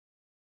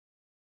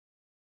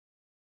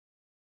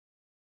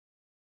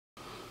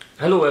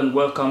Hello and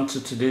welcome to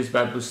today's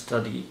Bible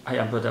study. I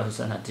am Brother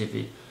Hosanna.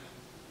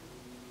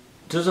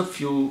 Those of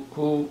you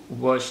who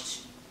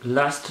watched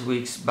last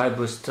week's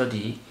Bible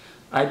study,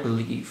 I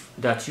believe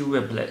that you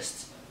were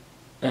blessed.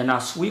 And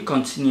as we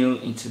continue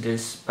into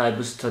this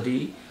Bible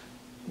study,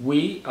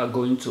 we are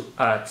going to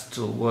add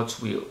to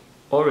what we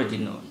already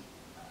know.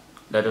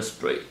 Let us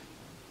pray.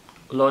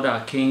 Lord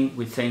our King,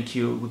 we thank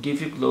you. We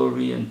give you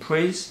glory and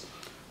praise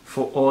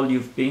for all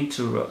you've been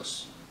to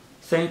us.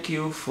 Thank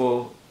you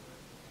for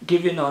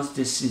giving us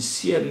the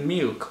sincere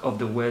milk of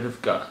the Word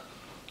of God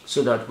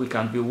so that we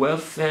can be well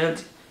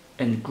fed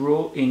and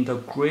grow in the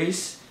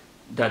grace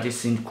that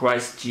is in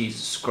Christ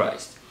Jesus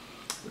Christ.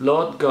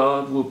 Lord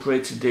God, we pray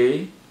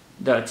today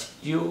that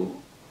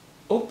you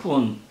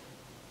open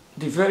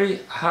the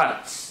very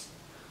hearts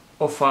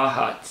of our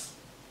hearts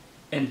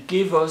and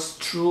give us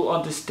true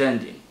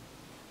understanding.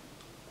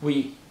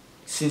 We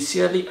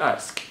sincerely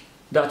ask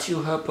that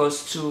you help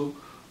us to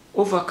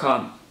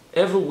overcome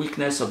every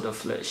weakness of the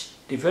flesh,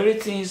 the very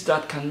things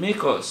that can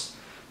make us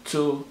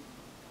to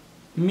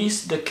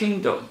miss the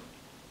kingdom.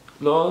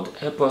 Lord,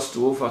 help us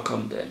to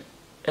overcome them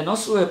and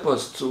also help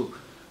us to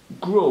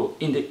grow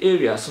in the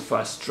areas of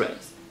our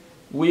strength.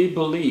 We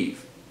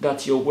believe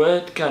that your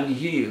word can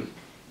heal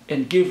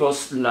and give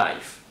us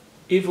life,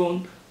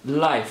 even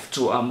life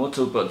to our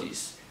mortal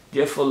bodies.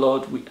 Therefore,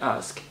 Lord, we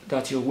ask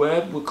that your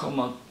word will come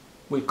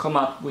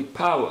out with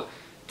power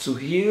to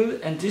heal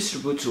and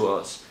distribute to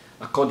us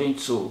according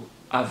to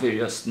our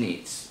various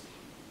needs.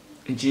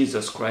 In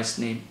Jesus Christ's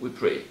name we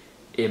pray.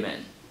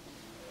 Amen.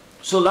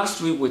 So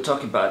last week we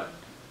talked about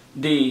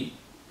the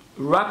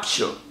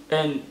rapture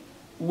and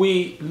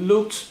we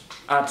looked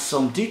at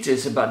some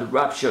details about the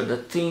rapture, the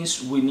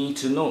things we need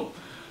to know.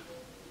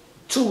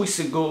 2 weeks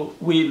ago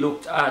we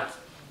looked at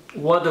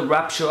what the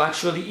rapture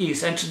actually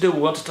is, and today we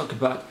want to talk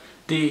about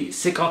the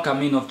second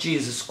coming of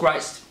Jesus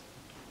Christ.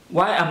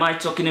 Why am I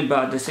talking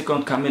about the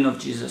second coming of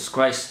Jesus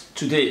Christ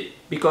today?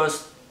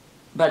 Because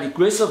by the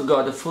grace of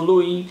God, the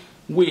following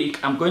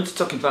week, I'm going to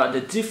talk about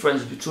the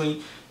difference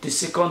between the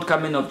second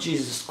coming of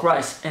Jesus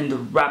Christ and the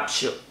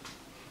rapture.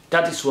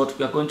 That is what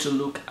we are going to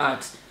look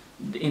at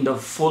in the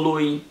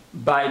following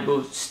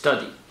Bible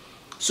study.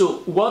 So,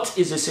 what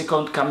is the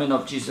second coming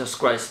of Jesus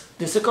Christ?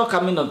 The second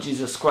coming of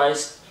Jesus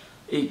Christ,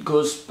 it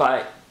goes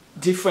by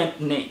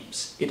different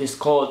names. It is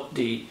called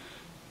the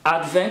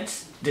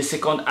Advent, the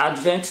second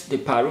Advent, the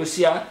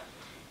Parousia.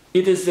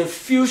 It is the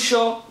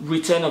future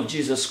return of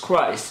Jesus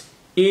Christ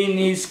in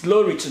his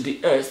glory to the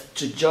earth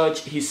to judge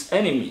his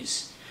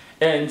enemies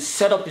and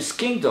set up his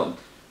kingdom.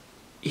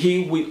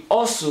 He will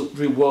also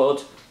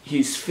reward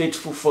his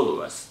faithful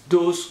followers,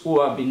 those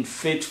who have been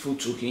faithful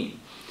to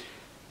him.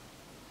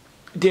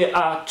 There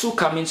are two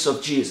comings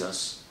of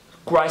Jesus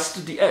Christ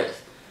to the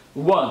earth.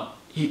 One,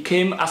 he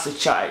came as a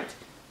child,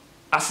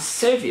 as a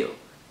savior,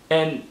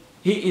 and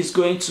he is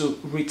going to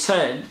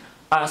return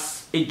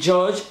as a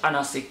judge and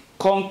as a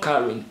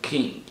conquering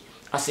king,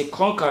 as a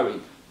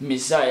conquering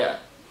Messiah.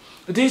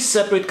 These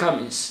separate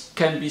comings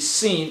can be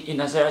seen in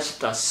Isaiah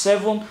chapter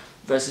 7,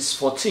 verses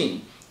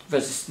 14,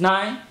 verses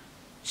 9,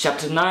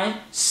 chapter 9,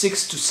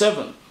 6 to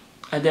 7,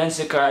 and then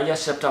Zechariah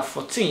chapter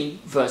 14,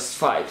 verse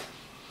 5.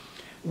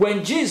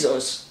 When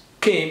Jesus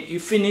came, he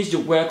finished the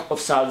work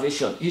of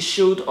salvation. He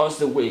showed us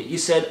the way. He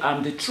said,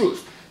 "I'm the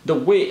truth, the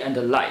way, and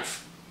the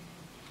life."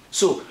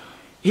 So,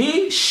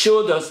 he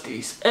showed us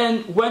this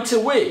and went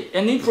away,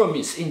 and he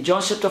promised in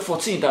John chapter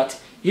 14 that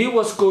he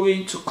was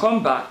going to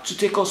come back to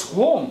take us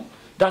home,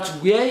 that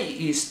where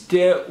he is,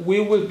 there we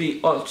will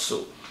be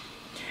also.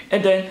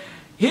 And then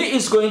he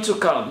is going to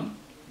come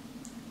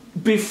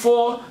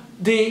before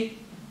the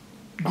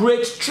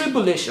great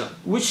tribulation,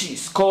 which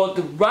is called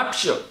the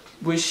rapture,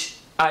 which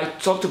I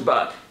talked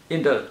about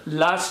in the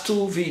last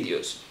two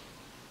videos,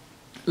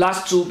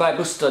 last two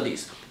Bible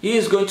studies. He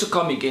is going to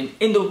come again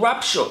in the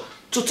rapture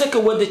to take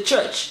away the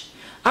church.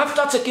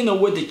 After taking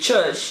away the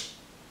church,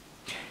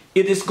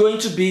 it is going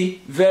to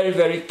be very,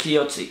 very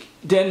chaotic.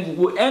 Then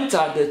we will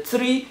enter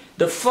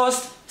the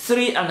first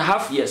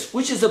 3.5 years,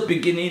 which is the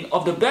beginning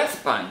of the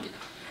birth pang,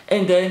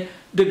 and then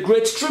the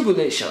great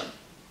tribulation.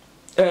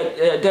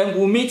 Then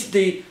we'll meet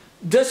the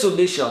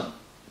desolation,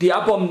 the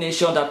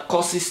abomination that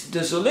causes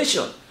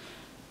desolation,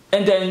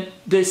 and then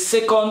the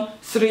second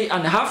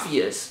 3.5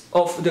 years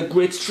of the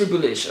great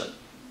tribulation.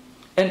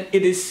 And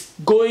it is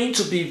going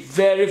to be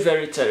very,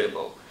 very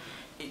terrible.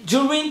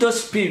 During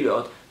this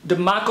period, the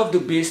mark of the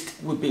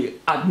beast will be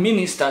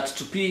administered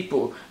to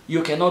people.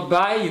 You cannot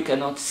buy, you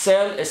cannot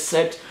sell,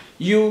 except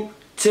you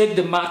take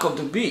the mark of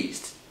the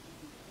beast.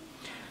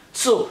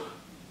 So,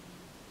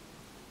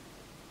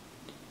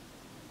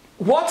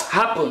 what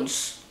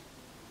happens?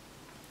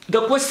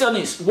 The question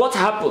is, what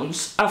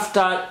happens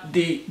after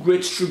the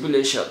great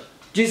tribulation?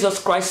 Jesus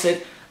Christ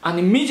said, and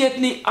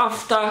immediately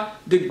after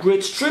the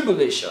great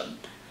tribulation,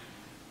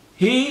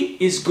 he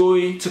is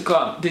going to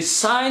come. The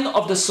sign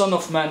of the Son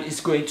of Man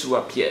is going to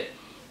appear.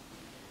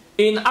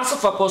 In Acts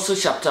of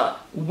Apostles chapter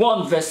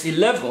 1 verse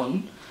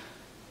 11,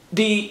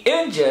 the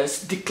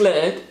angels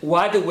declared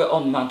while they were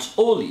on Mount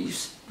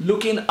Olives,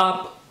 looking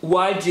up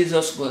while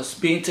Jesus was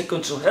being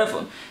taken to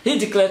heaven, he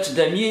declared to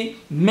them, "Ye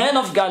men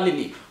of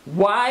Galilee,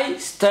 why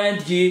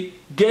stand ye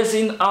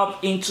gazing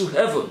up into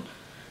heaven?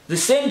 The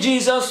same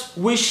Jesus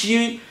which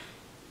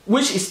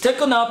is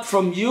taken up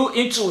from you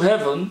into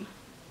heaven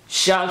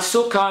shall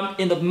so come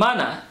in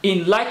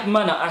like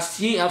manner as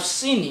ye have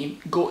seen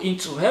him go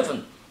into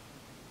heaven."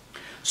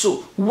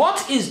 So,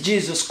 what is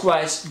Jesus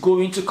Christ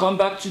going to come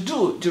back to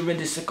do during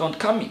the second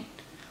coming?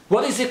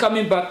 What is he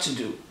coming back to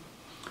do?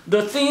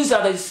 The things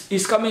that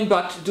he's coming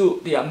back to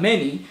do, there are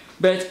many,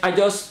 but I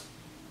just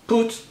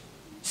put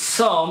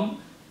some,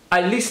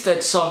 I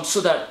listed some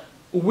so that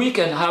we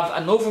can have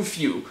an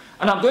overview,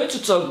 and I'm going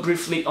to talk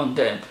briefly on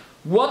them.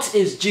 What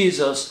is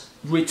Jesus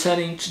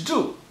returning to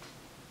do?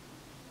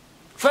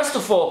 First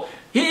of all,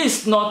 he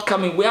is not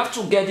coming. We have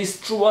to get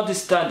this true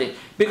understanding,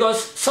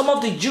 because some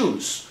of the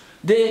Jews,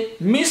 they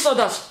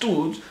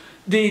misunderstood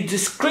the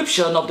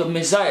description of the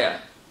Messiah.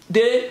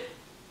 They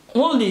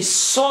only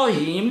saw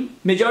him,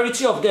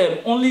 majority of them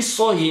only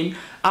saw him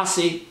as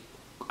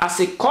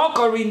a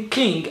conquering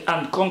king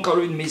and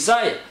conquering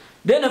Messiah.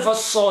 They never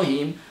saw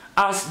him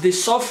as the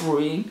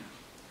suffering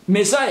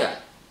Messiah,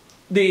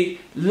 the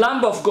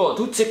Lamb of God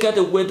who taketh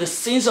away the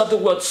sins of the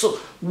world. So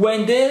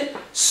when they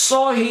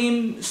saw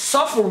him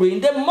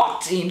suffering, they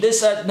mocked him. They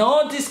said,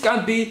 "No, this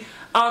can't be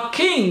our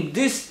king.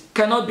 This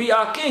cannot be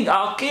our king.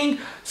 Our king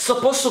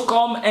supposed to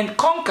come and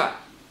conquer."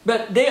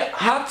 But they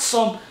had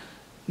some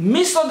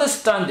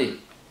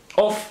misunderstanding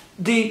of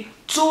the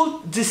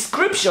two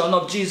descriptions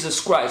of Jesus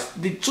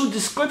Christ, the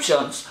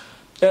descriptions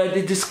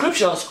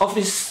of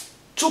his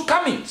two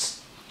comings.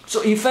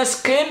 So he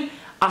first came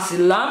as a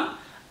lamb,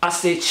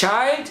 as a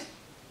child,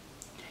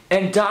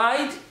 and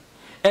died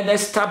and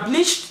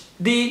established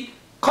the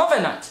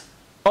covenant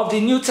of the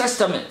New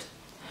Testament.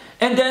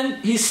 And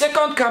then his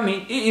second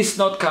coming, he is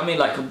not coming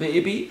like a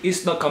baby,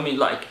 he's not coming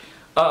like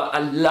a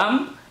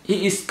lamb,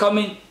 he is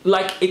coming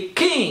like a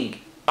king,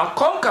 a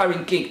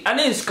conquering king, and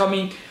he is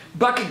coming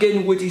back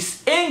again with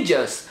his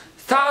angels,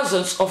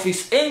 thousands of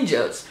his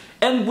angels,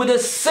 and with the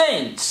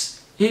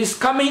saints. He is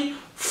coming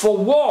for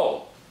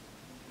war.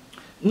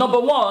 Number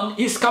one,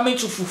 he's coming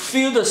to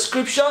fulfill the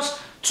scriptures.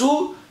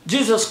 Two,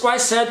 Jesus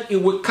Christ said he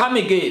will come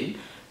again,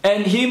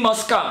 and he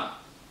must come.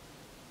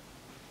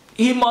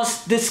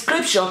 The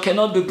scripture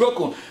cannot be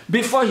broken.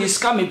 Before his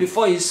coming,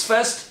 before his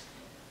first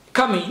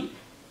coming,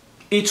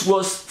 it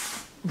was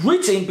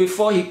written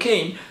before he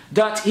came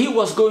that he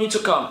was going to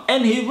come,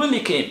 and he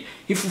really came.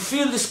 He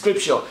fulfilled the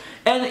scripture,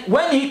 and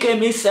when he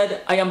came, he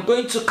said, "I am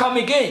going to come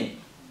again."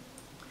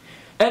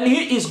 And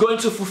he is going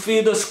to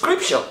fulfill the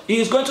scripture.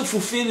 He is going to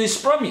fulfill his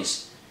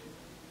promise.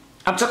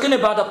 I'm talking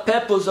about the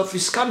purpose of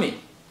his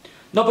coming.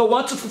 Number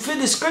one, to fulfill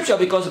the scripture,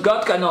 because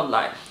God cannot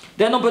lie.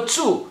 Then number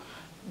two,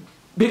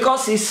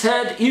 because he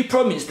said, he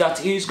promised that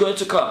he is going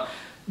to come.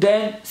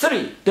 Then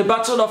three, the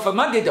Battle of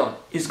Armageddon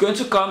is going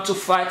to come to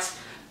fight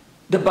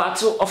the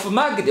Battle of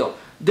Armageddon.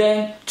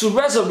 Then to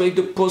resurrect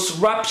the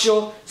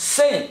post-rapture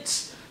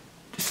saints.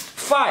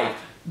 Five,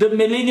 the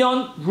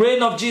millennial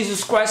reign of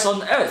Jesus Christ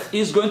on earth. He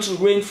is going to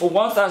reign for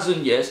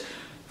 1,000 years.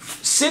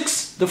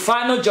 Six, the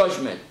final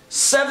judgment.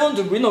 Seven,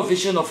 the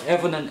renovation of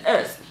heaven and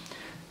earth.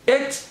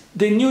 Eight,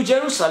 the New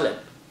Jerusalem.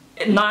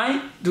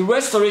 Nine, the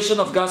restoration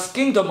of God's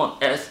kingdom on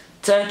earth.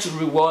 10, to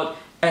reward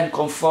and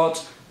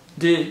comfort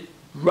the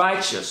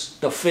righteous,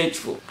 the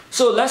faithful.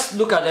 So let's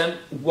look at them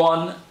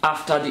one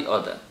after the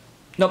other.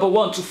 Number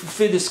one, to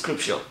fulfill the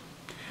scripture.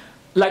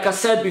 Like I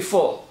said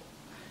before,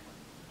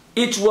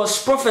 it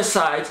was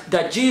prophesied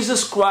that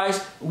Jesus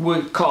Christ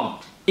will come.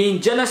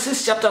 In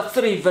Genesis chapter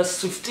 3 verse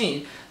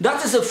 15,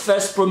 that is the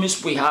first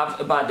promise we have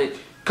about the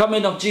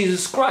coming of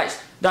Jesus Christ.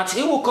 That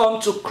he will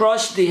come to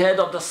crush the head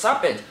of the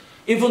serpent,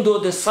 even though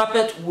the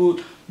serpent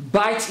would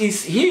bite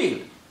his heel,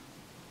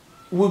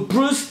 would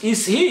bruise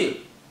his heel,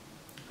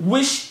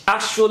 which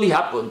actually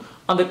happened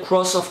on the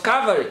cross of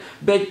Calvary.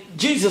 But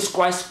Jesus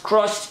Christ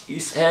crushed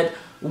his head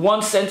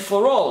once and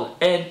for all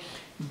and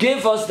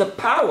gave us the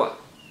power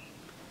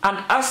and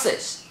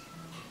access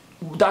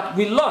that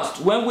we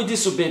lost when we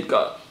disobeyed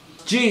God.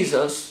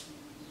 Jesus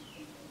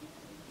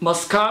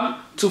must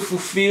come to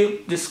fulfill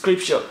the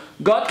scripture.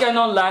 God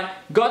cannot lie.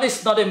 God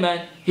is not a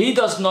man. He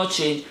does not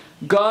change.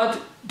 God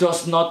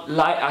does not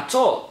lie at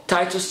all.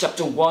 Titus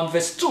chapter 1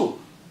 verse 2.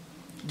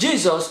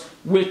 Jesus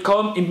will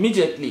come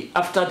immediately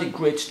after the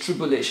great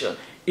tribulation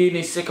in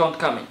his second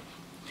coming.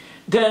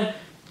 Then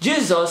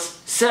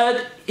Jesus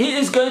said he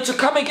is going to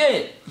come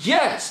again.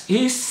 Yes,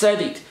 he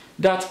said it.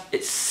 That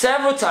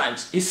several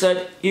times he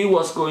said he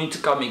was going to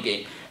come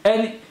again.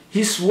 And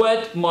his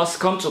word must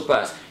come to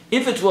pass.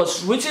 If it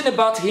was written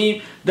about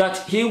him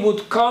that he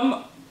would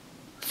come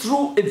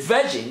through a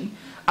virgin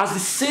as the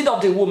seed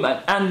of the woman,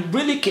 and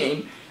really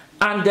came,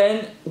 and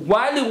then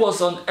while he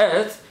was on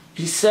earth,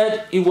 he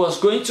said he was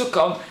going to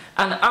come,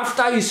 and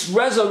after his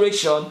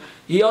resurrection,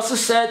 he also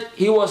said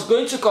he was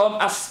going to come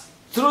as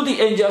through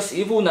the angels.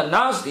 He even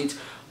announced it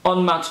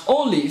on Mount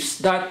Olives,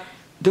 that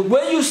the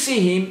way you see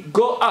him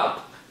go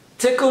up,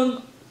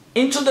 taken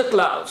into the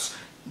clouds,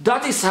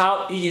 that is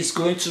how he is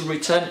going to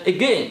return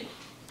again.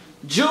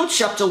 Jude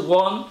chapter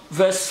 1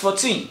 verse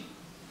 14.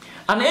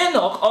 And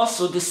Enoch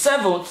also, the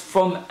seventh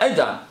from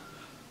Adam,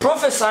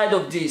 prophesied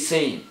of thee,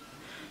 saying,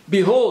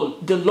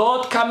 Behold, the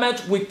Lord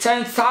cometh with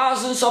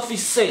 10,000s of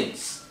his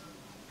saints.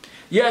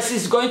 Yes,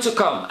 he's going to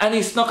come, and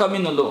he's not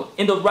coming alone.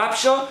 In the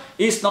rapture,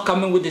 he's not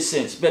coming with the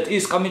saints, but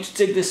he's coming to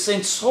take the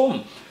saints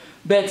home.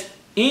 But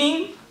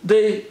in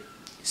the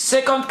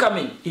second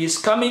coming, he's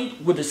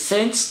coming with the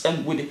saints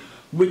and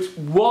with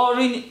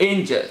warring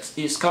angels.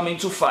 He's coming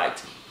to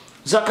fight.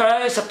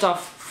 Zechariah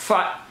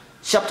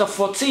chapter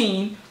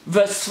 14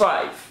 verse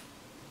 5.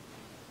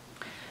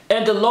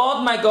 And the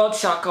Lord my God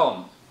shall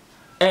come,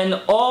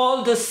 and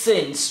all the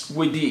saints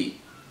with thee.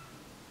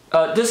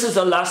 This is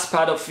the last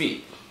part of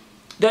it.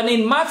 Then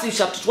in Matthew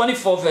chapter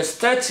 24 verse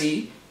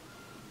 30,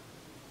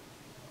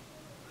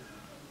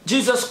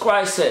 Jesus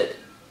Christ said,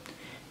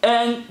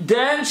 And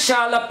then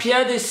shall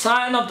appear the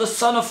sign of the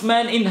Son of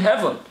Man in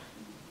heaven,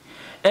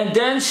 and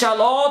then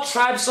shall all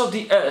tribes of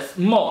the earth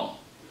mourn,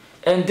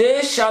 and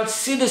they shall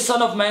see the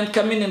Son of Man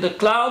coming in the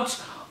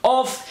clouds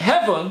of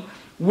heaven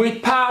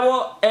with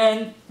power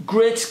and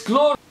great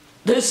glory.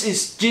 This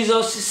is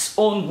Jesus'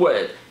 own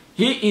word.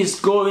 He is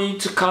going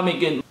to come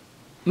again.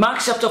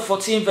 Mark chapter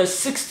 14 verse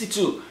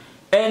 62.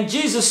 And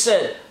Jesus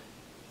said,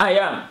 I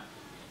am.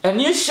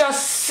 And you shall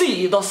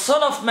see the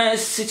Son of Man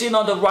sitting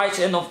on the right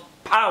hand of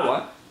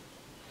power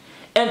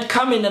and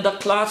coming in the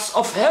clouds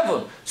of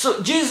heaven.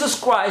 So Jesus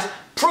Christ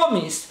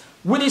promised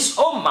with his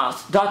own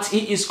mouth that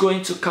he is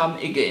going to come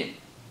again.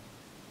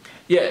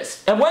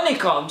 Yes, and when he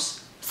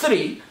comes,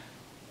 3,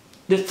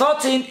 the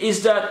third thing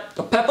is that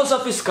the purpose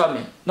of his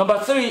coming. Number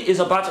 3 is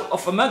a battle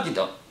of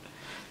Armageddon.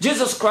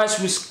 Jesus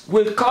Christ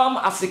will come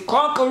as the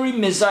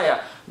conquering Messiah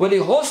with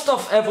a host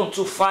of heaven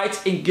to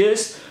fight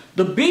against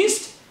the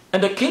beast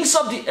and the kings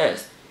of the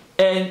earth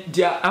and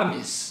their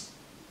armies.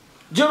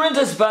 During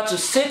this battle,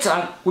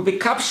 Satan will be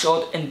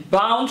captured and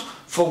bound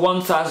for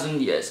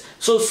 1,000 years.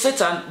 So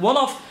Satan, one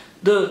of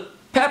the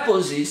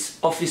purposes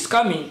of his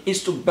coming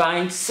is to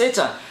bind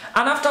Satan.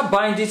 And after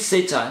binding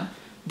Satan,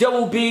 there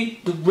will be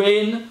the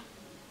reign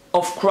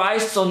of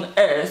Christ on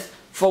earth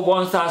for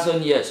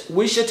 1,000 years.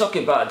 We should talk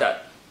about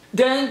that.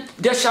 Then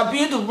there shall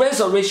be the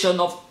resurrection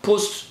of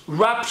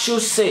post-rapture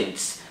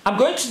saints. I'm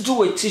going to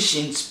do a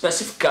teaching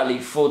specifically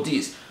for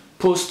this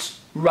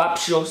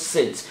post-rapture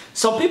saints.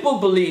 Some people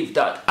believe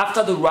that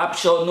after the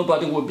rapture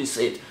nobody will be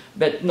saved.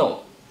 But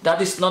no,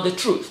 that is not the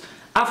truth.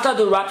 After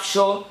the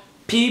rapture,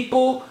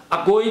 people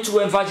are going to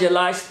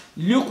evangelize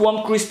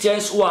lukewarm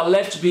Christians who are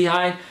left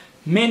behind.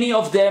 Many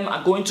of them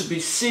are going to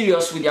be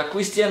serious with their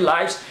Christian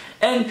lives,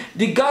 and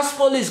the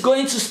gospel is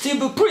going to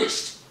still be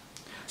preached.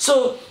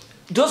 So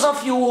those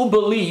of you who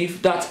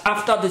believe that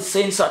after the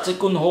saints are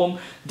taken home,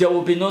 there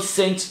will be no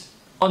saints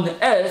on the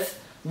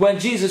earth when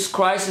Jesus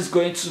Christ is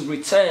going to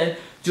return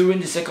during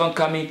the second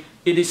coming,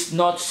 it is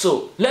not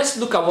so. Let's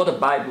look at what the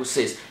Bible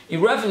says.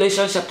 In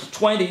Revelation chapter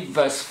 20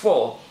 verse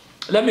 4,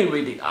 let me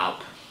read it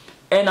out.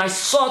 And I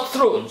saw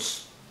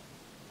thrones,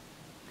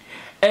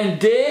 and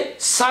they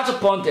sat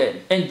upon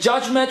them, and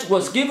judgment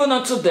was given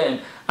unto them.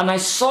 And I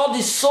saw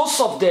the souls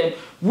of them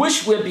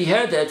which were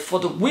beheaded for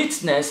the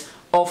witness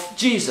of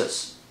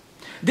Jesus.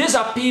 These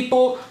are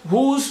people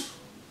who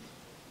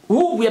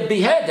were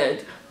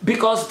beheaded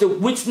because the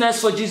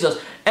witness for Jesus.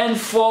 And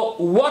for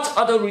what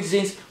other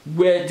reasons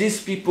were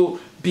these people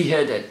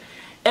beheaded?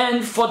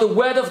 And for the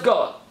word of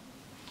God,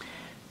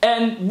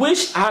 and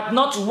which had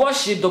not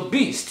worshipped the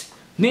beast,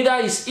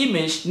 neither his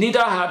image,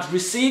 neither had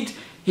received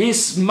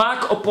his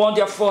mark upon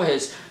their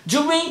foreheads.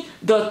 During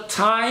the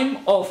time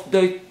of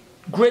the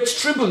great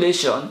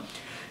tribulation,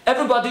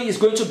 everybody is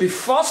going to be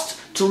forced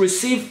to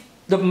receive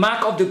the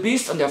mark of the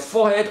beast on their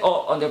forehead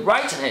or on their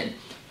right hand.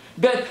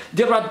 But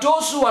there are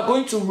those who are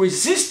going to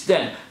resist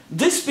them.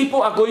 These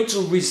people are going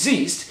to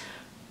resist.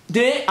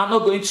 They are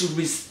not going to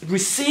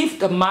receive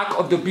the mark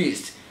of the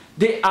beast.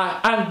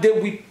 And they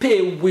will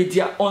pay with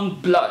their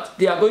own blood.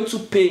 They are going to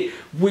pay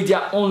with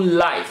their own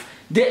life.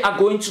 They are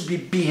going to be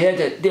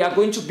beheaded. They are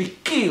going to be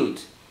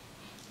killed.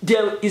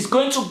 There is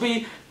going to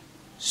be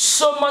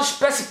so much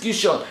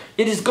persecution.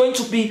 It is going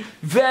to be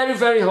very,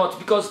 very hot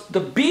because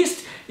the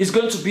beast is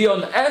going to be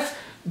on earth.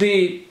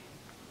 The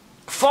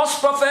false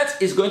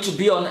prophet is going to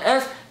be on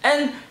earth.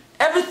 And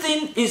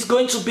everything is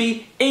going to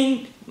be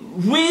in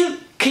real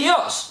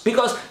chaos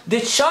because the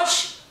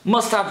church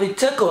must have been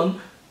taken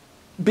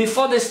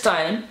before this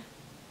time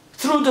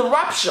through the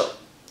rapture.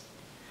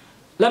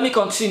 Let me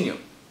continue.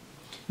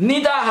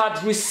 Neither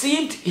had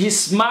received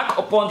his mark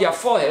upon their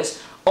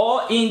foreheads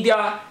or in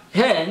their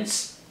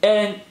hands,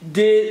 and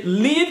they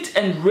lived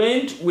and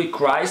reigned with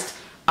Christ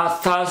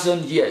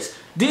 1,000 years.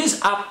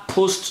 These are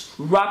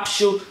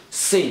post-rapture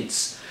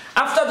saints.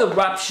 After the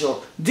rapture,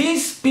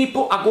 these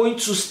people are going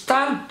to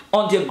stand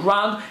on their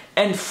ground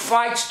and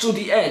fight to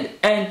the end.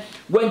 And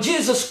when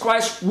Jesus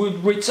Christ will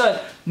return,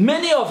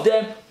 many of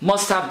them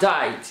must have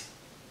died,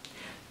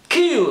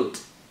 killed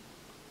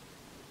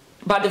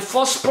by the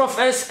false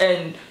prophets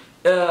and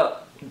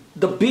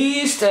the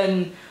beast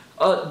and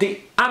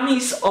the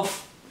armies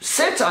of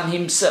Satan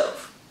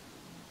himself.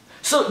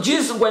 So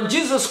when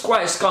Jesus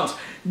Christ comes,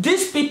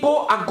 these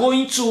people are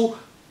going to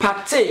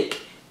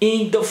partake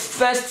in the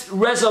first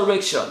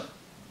resurrection.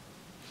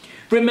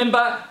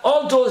 Remember,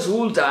 all those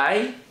who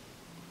die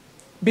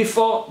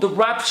before the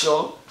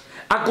rapture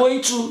are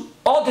going to,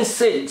 all the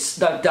saints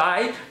that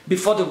died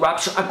before the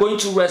rapture are going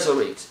to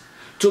resurrect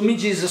to meet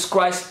Jesus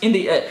Christ in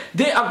the air.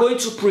 They are going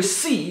to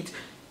precede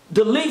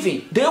the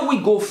living. They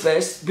will go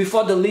first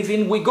before the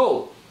living will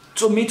go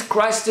to meet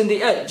Christ in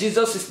the air.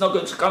 Jesus is not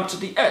going to come to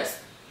the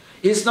earth.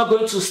 He's not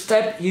going to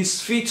step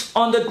his feet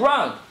on the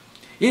ground.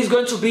 He's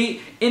going to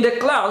be in the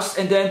clouds,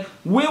 and then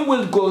we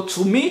will go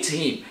to meet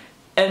him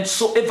and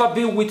so ever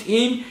be with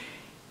him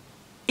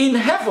in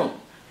heaven.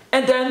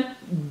 And then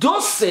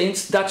those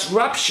saints that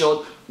raptured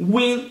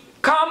will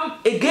come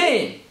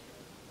again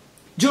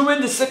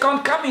during the second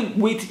coming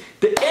with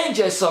the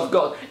angels of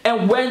God.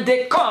 And when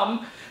they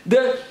come,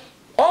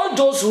 all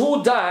those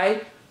who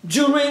die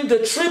during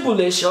the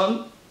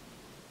tribulation,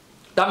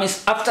 that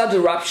means after the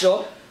rapture,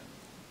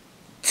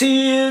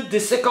 till the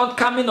second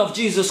coming of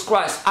Jesus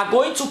Christ, are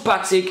going to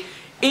partake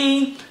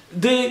in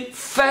the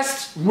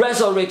first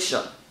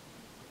resurrection.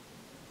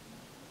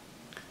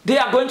 They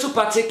are going to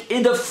partake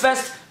in the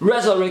first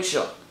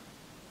resurrection.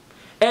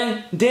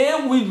 And they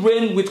will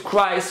reign with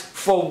Christ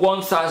for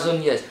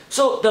 1,000 years.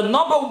 So the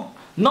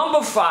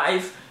number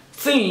 5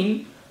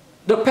 thing,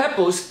 the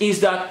purpose is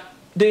that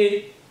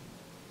the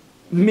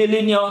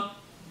millennial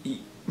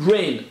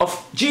reign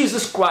of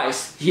Jesus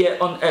Christ here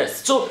on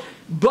earth. So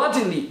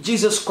bodily,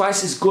 Jesus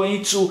Christ is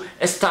going to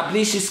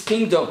establish his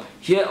kingdom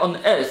here on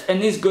earth,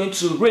 and he's going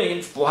to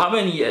reign for how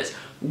many years?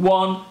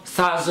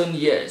 1,000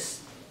 years.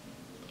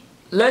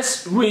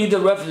 Let's read the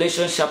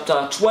Revelation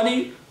chapter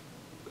 20,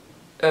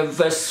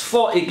 verse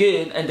 4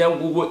 again, and then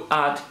we will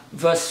add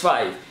verse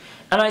 5.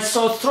 And I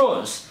saw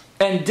thrones,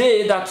 and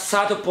they that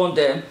sat upon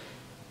them,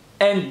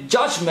 and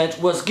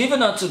judgment was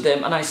given unto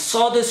them. And I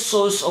saw the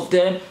souls of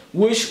them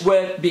which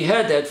were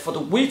beheaded for the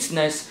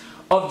witness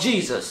of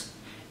Jesus,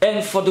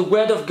 and for the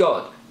word of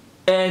God,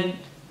 and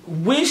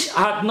which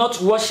had not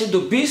worshipped the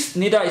beast,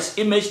 neither his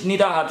image,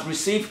 neither had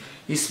received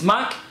his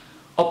mark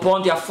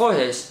upon their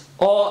foreheads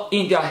or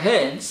in their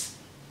hands.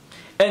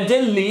 And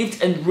they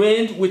lived and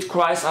reigned with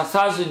Christ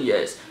 1,000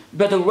 years.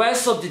 But the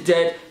rest of the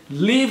dead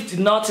lived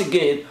not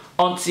again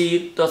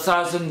until the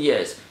 1,000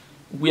 years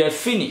were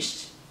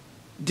finished.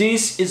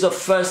 This is the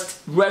first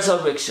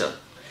resurrection.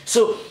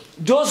 So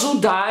those who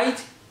died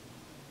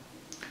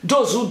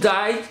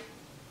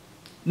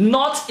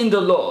not in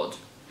the Lord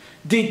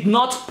did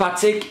not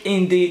partake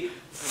in the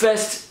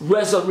first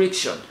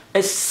resurrection,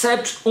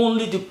 except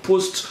only the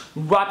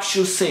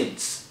post-rapture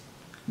saints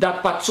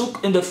that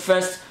partook in the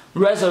first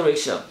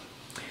resurrection.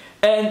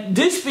 And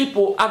these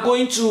people are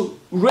going to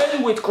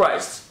reign with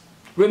Christ.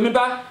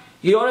 Remember,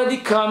 he already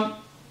comes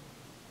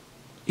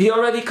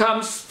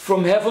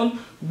from heaven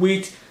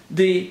with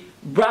the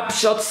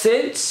raptured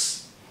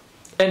saints,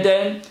 and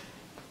then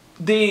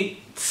the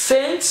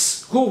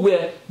saints who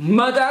were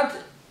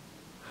murdered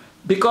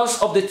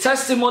because of the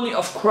testimony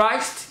of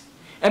Christ,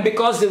 and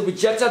because they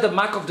rejected the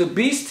mark of the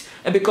beast,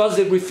 and because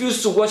they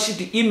refused to worship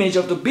the image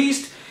of the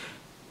beast,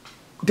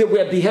 they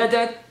were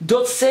beheaded.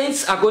 Those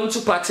saints are going to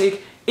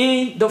partake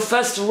in the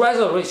first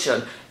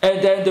resurrection,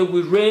 and then they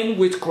will reign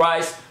with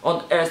Christ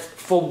on earth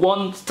for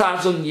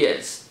 1,000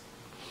 years.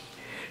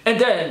 And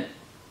then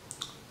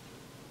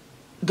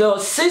the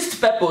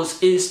sixth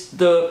purpose is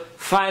the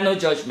final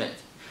judgment.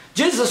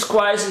 Jesus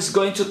Christ is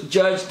going to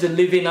judge the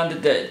living and the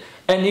dead,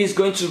 and he is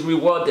going to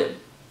reward them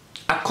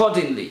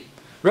accordingly.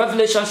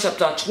 Revelation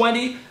chapter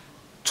 20,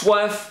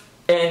 12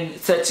 and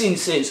 13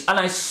 says, And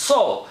I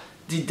saw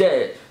the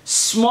dead,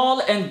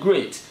 small and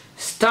great,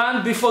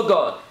 stand before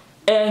God,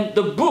 and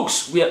the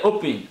books were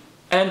opened,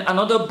 and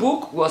another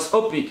book was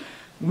opened,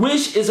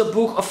 which is a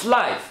book of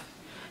life.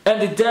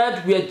 And the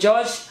dead were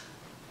judged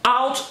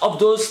out of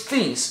those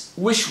things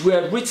which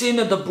were written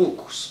in the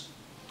books,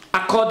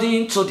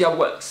 according to their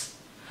works.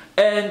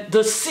 And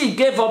the sea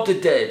gave up the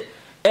dead,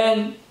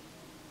 and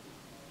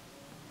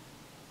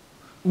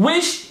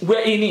which were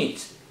in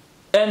it,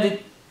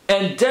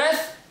 and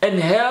death and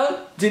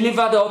hell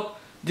delivered up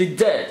the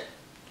dead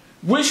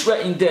which were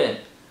in them,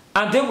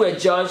 and they were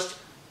judged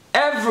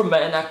every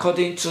man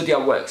according to their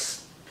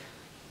works.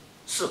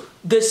 So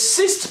the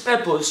sixth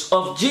purpose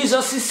of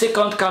Jesus'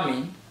 second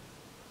coming,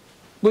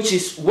 which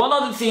is one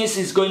of the things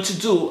he's going to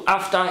do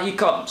after he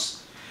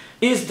comes,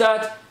 is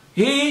that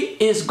he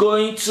is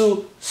going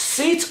to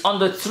sit on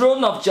the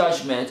throne of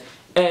judgment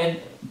and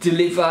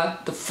deliver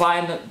the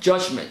final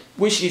judgment,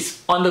 which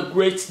is on the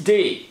great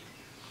day.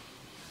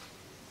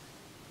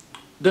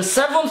 The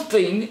seventh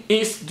thing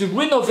is the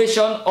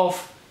renovation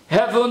of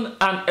heaven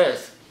and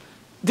earth.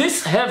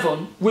 This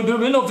heaven will be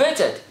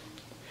renovated.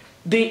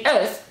 The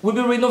earth will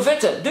be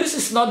renovated. This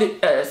is not the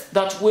earth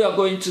that we are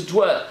going to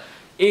dwell.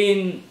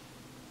 In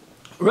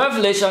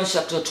Revelation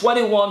chapter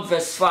 21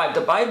 verse 5,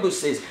 the Bible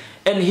says,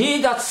 And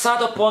he that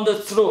sat upon the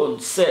throne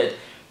said,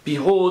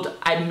 Behold,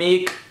 I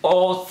make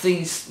all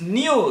things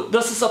new.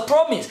 This is a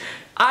promise.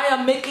 I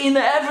am making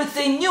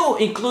everything new,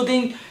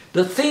 including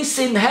the things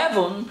in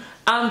heaven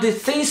and the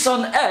things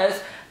on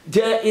earth.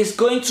 there is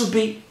going to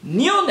be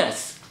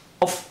newness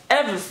of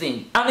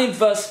everything. And in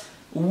verse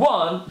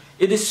 1,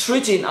 it is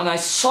written, and I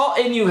saw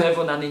a new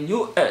heaven and a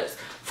new earth.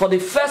 For the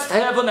first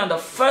heaven and the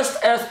first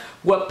earth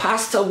were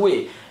passed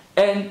away,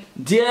 and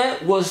there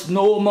was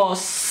no more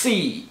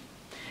sea.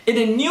 In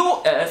the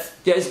new earth,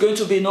 there is going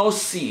to be no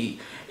sea.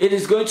 It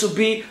is going to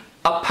be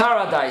a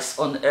paradise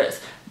on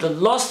earth. The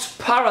lost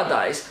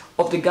paradise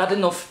of the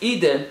Garden of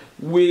Eden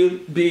will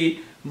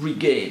be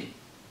regained.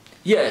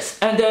 Yes,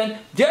 and then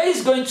there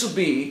is going to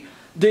be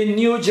the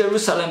New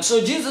Jerusalem.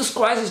 So Jesus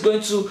Christ is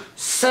going to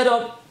set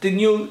up the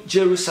New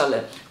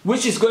Jerusalem,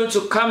 which is going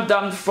to come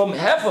down from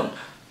heaven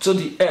to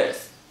the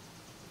earth.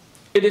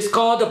 It is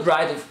called the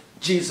bride of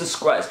Jesus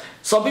Christ.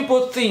 Some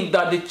people think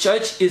that the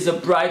church is the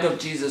bride of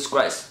Jesus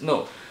Christ.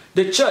 No,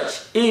 the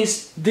church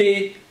is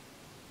the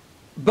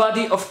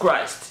body of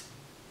Christ.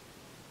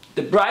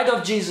 The bride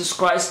of Jesus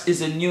Christ is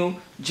the New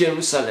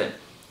Jerusalem.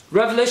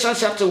 Revelation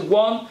chapter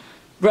 1,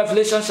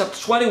 Revelation chapter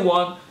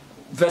 21,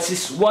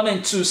 verses 1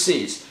 and 2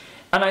 says,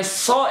 And I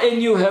saw a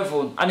new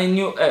heaven and a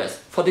new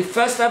earth, for the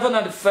first heaven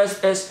and the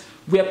first earth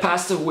were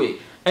passed away,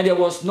 and there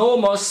was no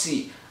more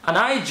sea. And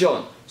I,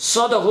 John,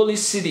 saw the holy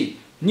city,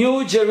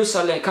 New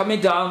Jerusalem, coming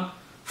down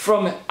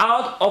from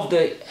out of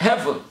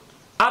heaven,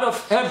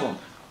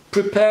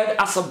 prepared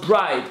as a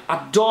bride,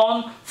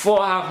 adorned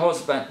for her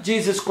husband.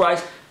 Jesus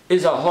Christ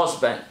is a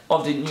husband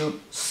of the new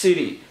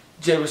city,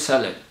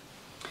 Jerusalem.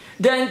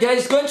 Then there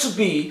is going to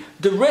be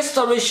the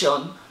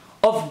restoration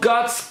of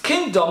God's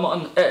kingdom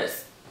on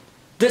earth.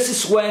 This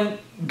is when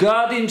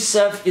God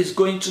himself is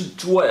going to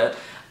dwell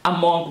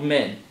among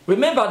men.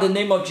 Remember, the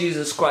name of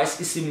Jesus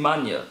Christ is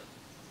Emmanuel,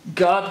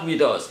 God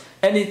with us.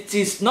 And it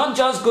is not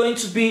just going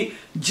to be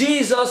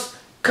Jesus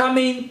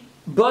coming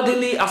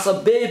bodily as a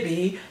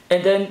baby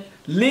and then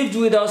lived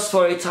with us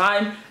for a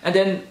time and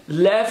then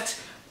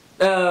left,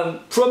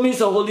 promised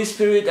the Holy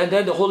Spirit, and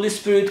then the Holy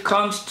Spirit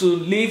comes to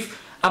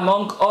live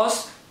among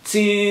us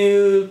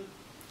till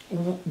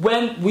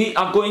when we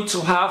are going to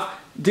have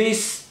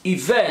these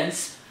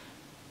events.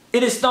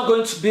 It is not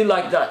going to be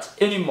like that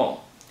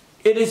anymore.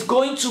 It is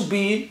going to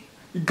be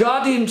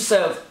God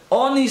himself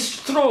on his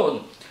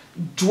throne,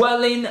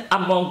 dwelling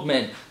among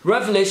men.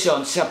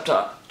 Revelation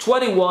chapter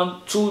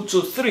 21,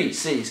 2-3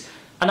 says,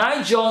 And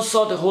I, John,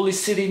 saw the holy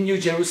city, New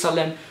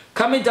Jerusalem,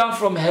 coming down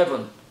from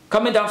heaven,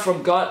 coming down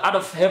from God out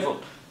of heaven,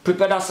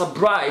 prepared as a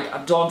bride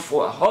adorned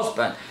for a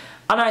husband.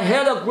 And I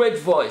heard a great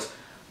voice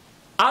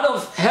out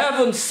of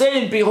heaven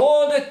saying,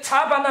 Behold, the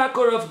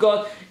tabernacle of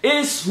God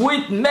is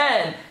with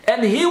men,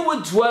 and he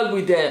will dwell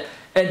with them,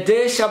 and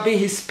they shall be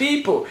his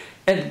people,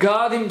 and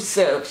God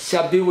himself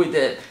shall be with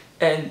them,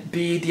 and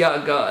be their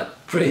God.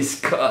 Praise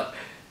God.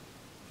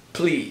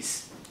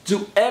 Please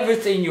do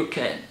everything you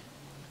can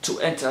to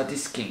enter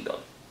this kingdom.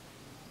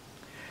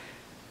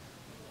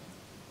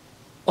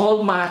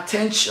 All my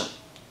attention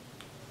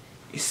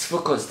is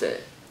focused there.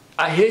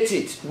 I hate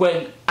it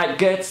when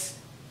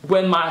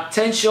my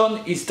attention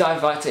is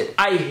diverted.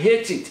 I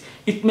hate it.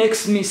 It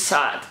makes me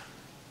sad.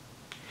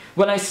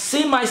 When I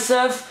see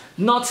myself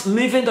not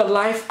living the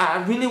life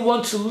I really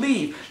want to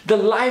live, the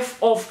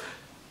life of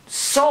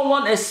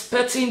someone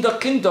expecting the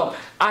kingdom,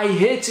 I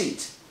hate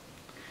it.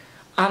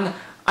 And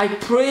I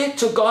pray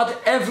to God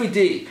every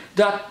day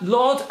that,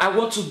 Lord, I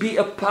want to be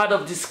a part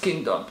of this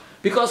kingdom.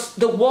 Because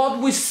the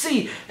world we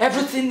see,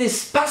 everything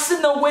is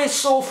passing away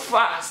so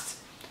fast.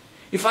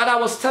 In fact, I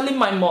was telling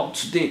my mom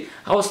today,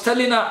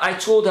 I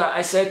told her,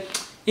 I said,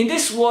 in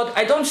this world,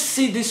 I don't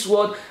see this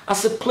world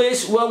as a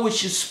place where we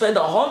should spend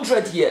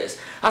 100 years,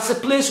 as a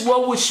place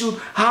where we should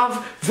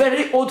have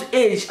very old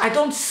age. I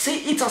don't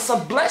see it as a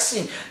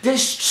blessing.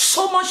 There's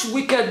so much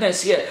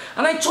wickedness here.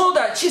 And I told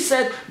her, she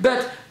said,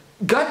 but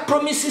God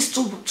promises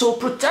to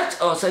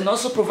protect us and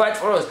also provide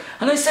for us.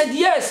 And I said,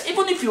 yes,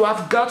 even if you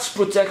have God's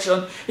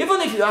protection, even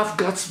if you have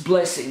God's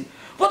blessing,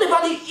 what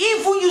about the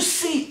evil you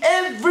see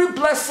every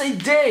blessed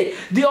day,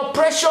 the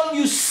oppression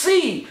you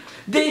see,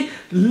 the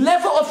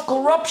level of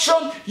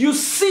corruption you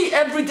see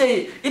every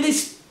day? It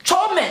is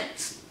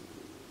torment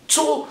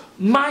to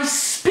my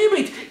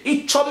spirit.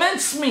 It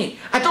torments me.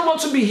 I don't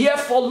want to be here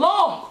for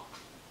long.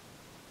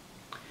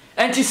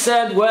 And she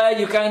said, well,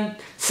 you can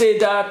say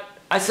that.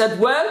 I said,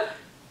 well,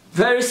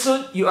 very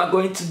soon you are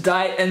going to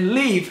die and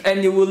leave,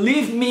 and you will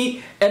leave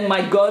me and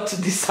my God to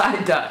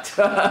decide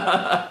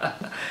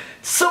that.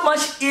 So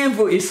much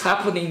evil is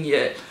happening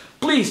here.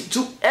 Please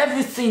do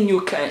everything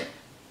you can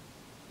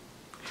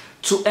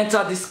to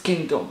enter this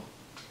kingdom.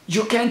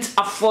 You can't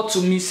afford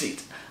to miss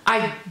it.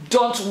 I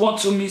don't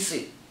want to miss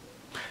it.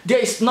 There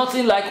is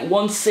nothing like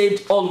once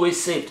saved,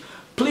 always saved.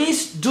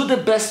 Please do the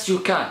best you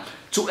can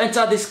to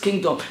enter this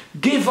kingdom.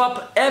 Give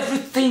up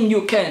everything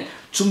you can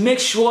to make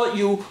sure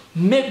you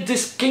make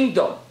this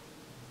kingdom.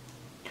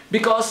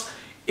 Because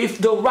if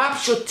the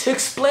rapture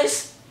takes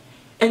place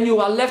and you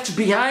are left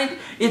behind,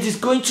 it is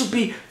going to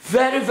be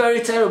very, very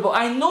terrible.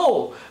 I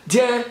know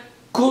there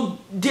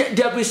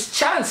is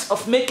chance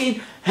of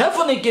making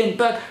heaven again,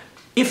 but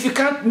if you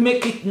can't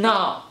make it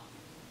now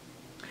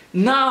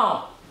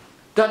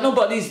that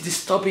nobody is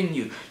disturbing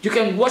you, you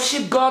can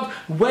worship God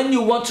when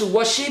you want to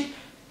worship,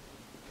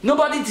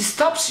 Nobody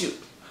disturbs you.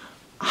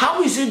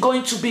 How is it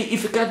going to be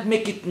if you can't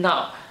make it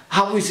now?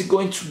 How is it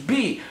going to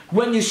be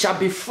when you shall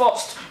be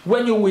forced,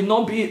 when you will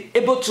not be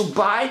able to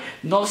buy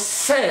nor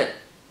sell?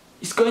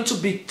 It's going to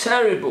be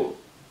terrible.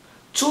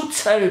 Too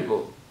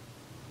terrible.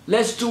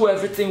 Let's do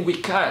everything we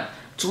can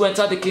to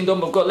enter the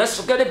kingdom of God. Let's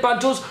forget about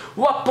those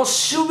who are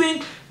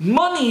pursuing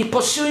money,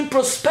 pursuing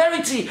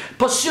prosperity,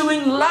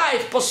 pursuing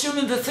life,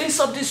 pursuing the things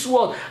of this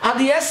world at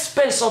the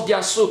expense of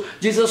their soul.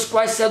 Jesus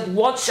Christ said,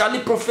 what shall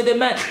it profit a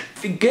man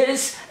if he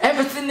gains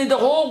everything in the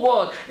whole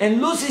world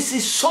and loses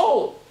his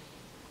soul?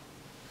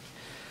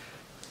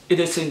 It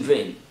is in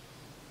vain.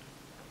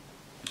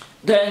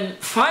 Then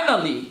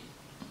finally,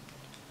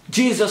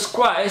 Jesus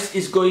Christ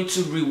is going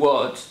to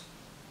reward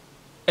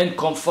and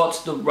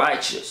comfort the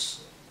righteous.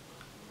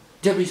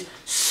 There is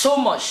so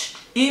much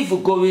evil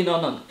going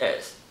on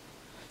earth.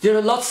 There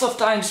are lots of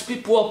times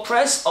people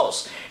oppress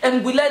us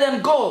and we let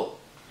them go.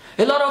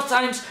 A lot of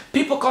times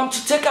people come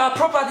to take our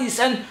properties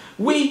and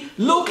we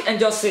look and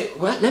just say,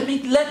 well,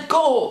 let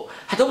go.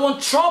 I don't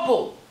want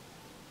trouble.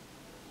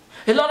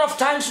 A lot of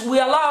times we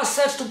allow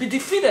ourselves to be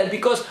defeated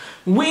because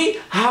we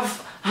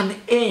have an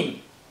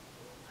aim.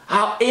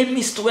 Our aim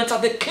is to enter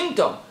the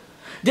kingdom.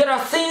 There are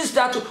things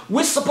that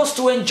we're supposed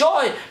to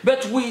enjoy,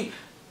 but we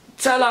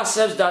tell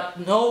ourselves that,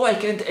 no, I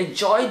can't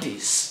enjoy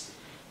this.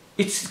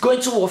 It's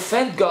going to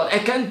offend God. I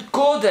can't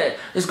go there.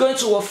 It's going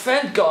to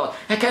offend God.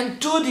 I can't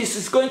do this.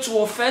 It's going to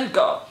offend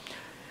God.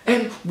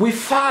 And we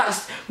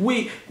fast.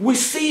 We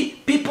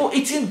see people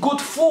eating good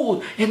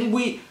food and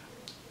we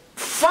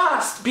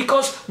fast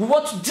because we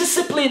want to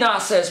discipline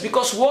ourselves,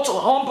 because we want to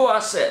humble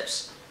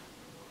ourselves.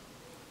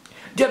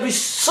 There is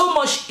so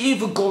much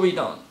evil going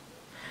on.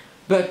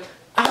 But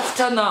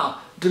after now,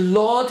 the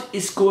Lord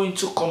is going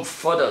to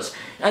comfort us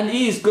and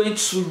He is going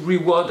to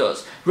reward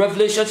us.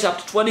 Revelation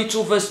chapter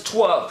 22 verse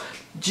 12.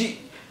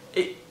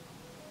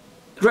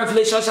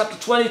 Revelation chapter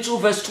 22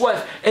 verse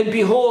 12. And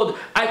behold,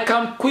 I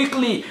come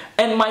quickly,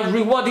 and my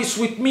reward is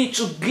with me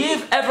to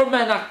give every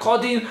man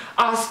according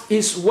as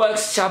his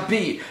works shall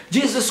be.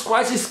 Jesus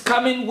Christ is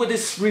coming with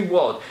His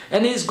reward,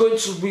 and He is going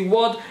to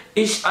reward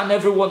each and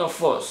every one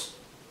of us.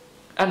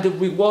 And the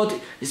reward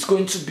is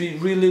going to be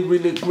really,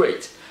 really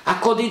great,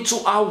 according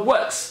to our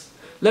works.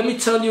 Let me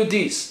tell you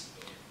this.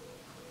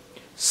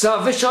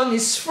 Salvation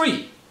is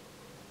free.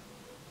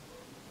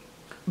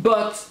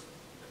 But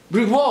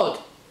reward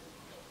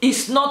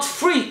is not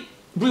free.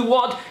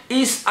 Reward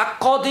is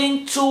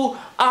according to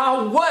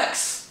our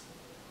works.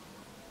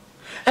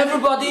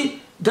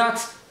 Everybody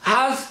that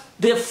has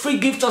the free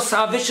gift of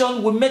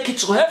salvation will make it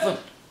to heaven.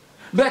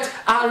 But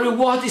our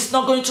reward is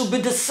not going to be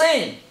the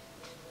same.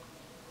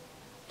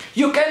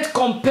 You can't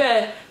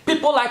compare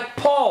people like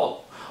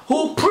Paul,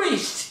 who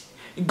preached,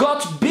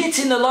 got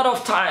beaten a lot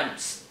of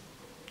times,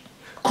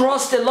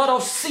 crossed a lot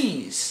of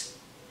seas.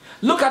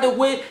 Look at the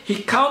way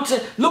he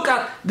counted. Look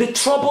at the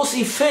troubles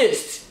he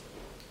faced.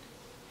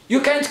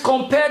 You can't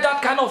compare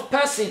that kind of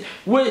person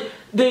with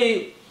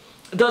the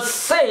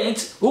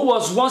saint who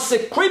was once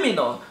a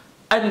criminal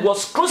and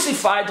was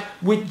crucified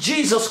with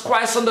Jesus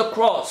Christ on the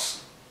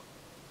cross,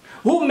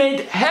 who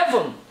made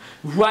heaven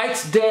right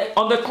there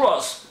on the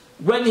cross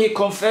when he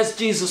confessed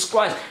Jesus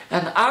Christ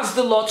and asked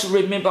the Lord to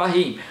remember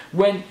him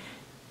when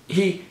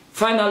he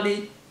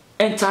finally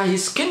entered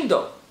His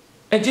kingdom.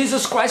 And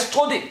Jesus Christ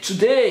told it,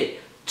 today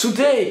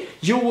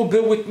you will be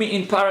with me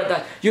in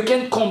paradise. You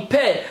can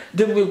compare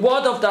the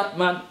reward of that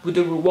man with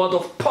the reward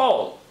of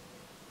Paul.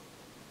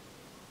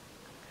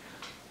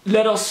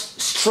 Let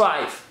us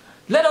strive.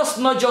 Let us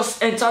not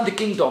just enter the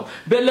kingdom,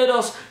 but let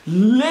us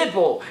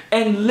labor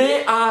and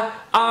lay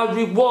our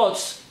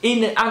rewards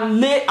in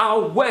and lay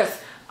our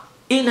wealth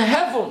in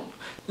heaven.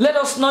 Let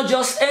us not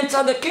just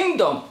enter the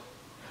kingdom,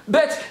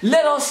 but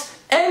let us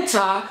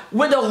enter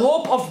with the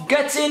hope of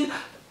getting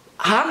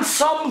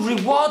handsome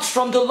rewards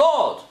from the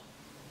Lord.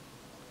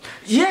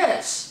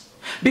 Yes,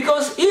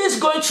 because He is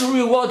going to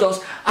reward us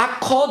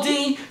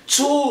according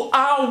to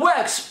our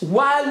works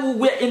while we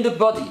were in the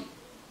body.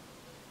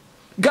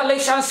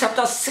 Galatians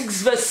chapter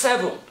 6 verse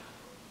 7.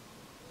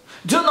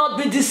 Do not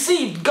be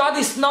deceived, God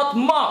is not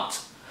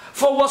mocked.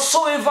 For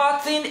whatsoever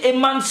thing a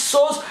man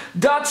sows,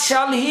 that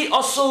shall he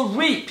also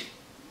reap.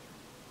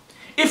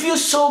 If you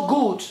sow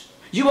good,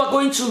 you are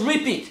going to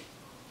reap it.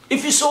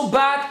 If you sow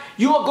bad,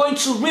 you are going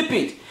to reap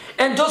it.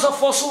 And those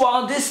of us who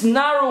are on this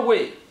narrow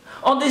way,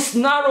 on this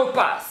narrow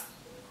path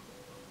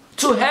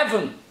to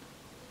heaven,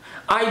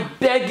 I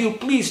beg you,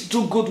 please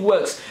do good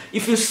works.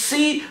 If you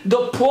see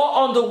the poor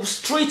on the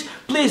street,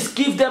 please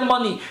give them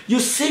money. You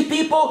see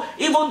people,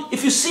 even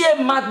if you see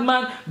a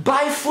madman,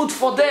 buy food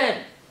for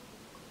them.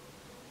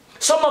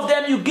 Some of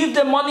them, you give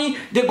them money,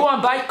 they go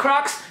and buy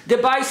cracks, they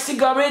buy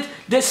cigarettes,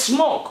 they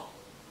smoke.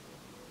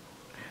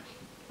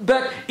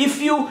 But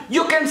if you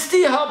can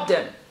still help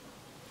them.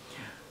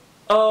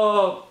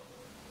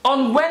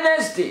 On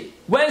Wednesday,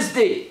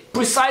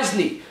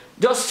 precisely,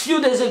 just a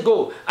few days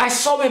ago, I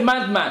saw a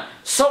madman,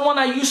 someone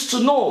I used to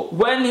know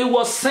when he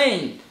was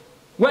sane,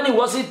 when he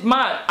wasn't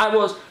mad.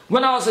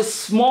 When I was a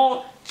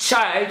small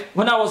child,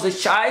 when I was a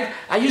child,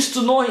 I used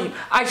to know him.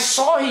 I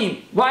saw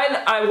him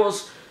while I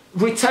was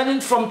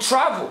returning from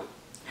travel.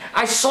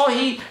 I saw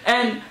him,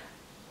 and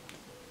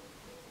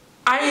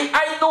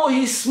I know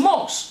he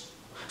smokes.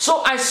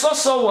 So I saw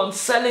someone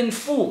selling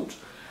food.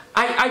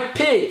 I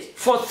paid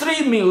for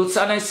 3 meals,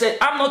 and I said,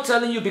 I'm not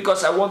telling you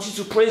because I want you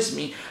to praise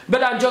me,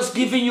 but I'm just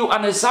giving you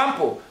an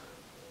example.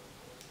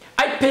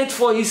 I paid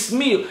for his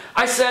meal.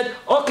 I said,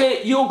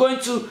 okay, you're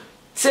going to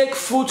take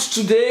food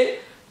today.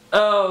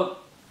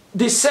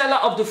 The seller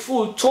of the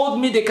food told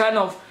me the kind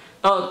of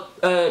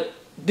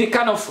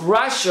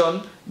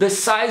ration, the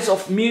size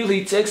of meal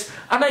he takes,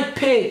 and I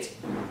paid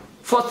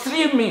for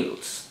 3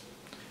 meals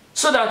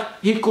so that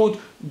he could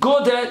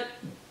go there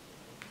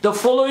the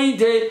following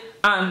day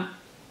and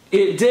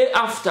a day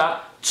after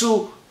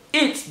to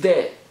eat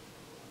there.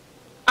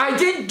 I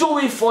didn't do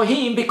it for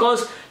him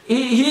because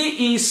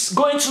he is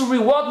going to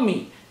reward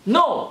me.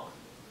 No.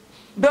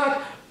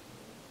 But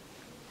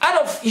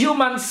out of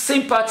human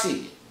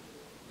sympathy,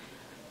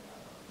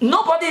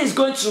 nobody is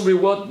going to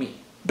reward me.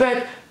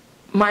 But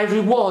my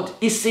reward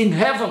is in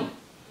heaven.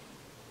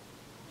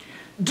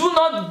 Do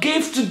not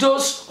give to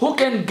those who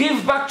can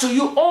give back to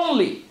you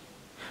only,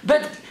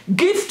 but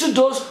give to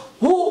those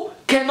who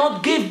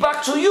cannot give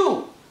back to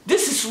you.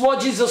 This is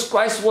what Jesus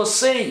Christ was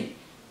saying.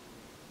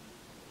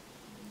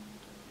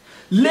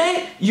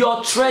 Lay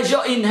your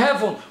treasure in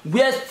heaven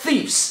where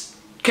thieves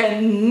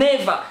can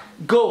never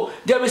go.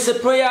 There is a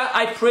prayer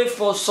I pray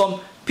for some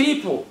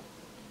people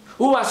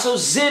who are so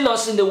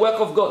zealous in the work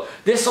of God.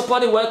 They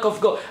support the work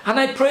of God. And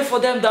I pray for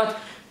them that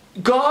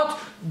God,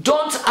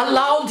 don't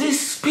allow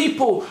these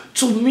people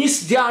to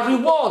miss their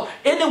reward.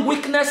 Any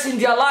weakness in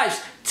their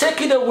lives,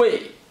 take it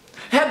away.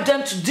 Help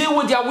them to deal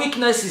with their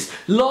weaknesses.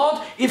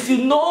 Lord, if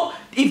you know,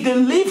 if they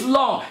live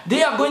long,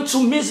 they are going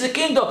to miss the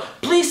kingdom.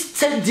 Please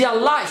take their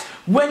lives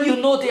when you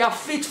know they are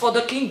fit for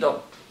the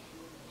kingdom.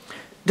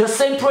 The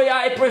same prayer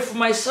I pray for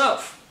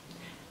myself.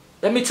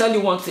 Let me tell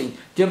you one thing.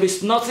 There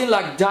is nothing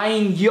like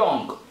dying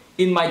young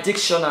in my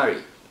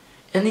dictionary.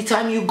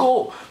 Anytime you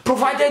go,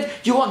 provided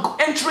you are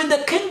entering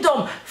the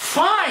kingdom,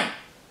 fine.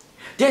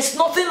 There's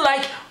nothing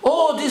like,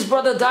 oh, this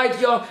brother died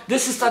young,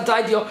 this sister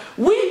died young.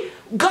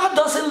 God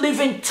doesn't live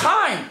in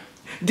time.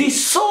 The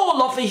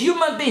soul of a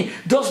human being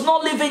does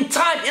not live in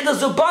time. It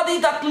is the body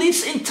that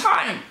lives in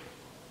time.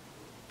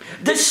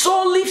 The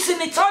soul lives in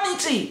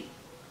eternity.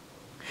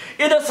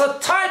 It is a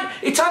time,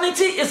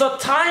 eternity is a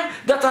time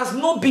that has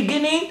no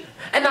beginning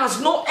and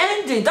has no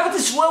ending. That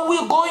is where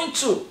we're going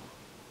to.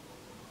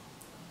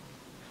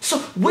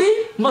 So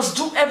we must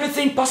do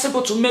everything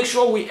possible to make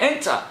sure we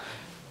enter.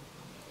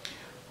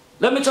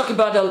 Let me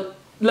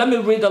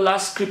read the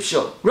last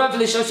scripture.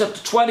 Revelation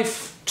chapter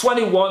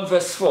 21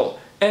 verse 4.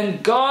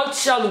 And God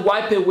shall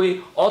wipe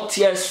away all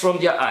tears from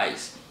their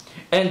eyes,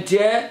 and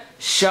there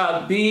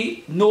shall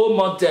be no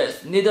more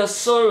death, neither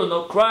sorrow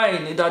nor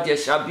crying, neither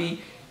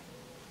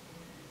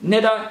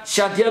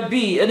shall there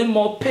be any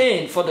more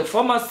pain, for the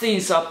former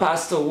things are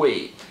passed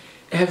away.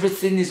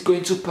 Everything is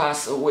going to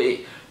pass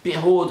away.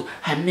 Behold,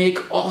 I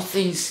make all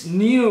things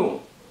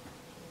new.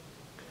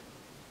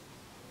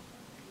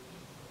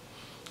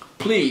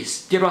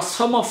 Please, there are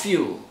some of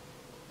you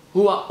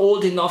who are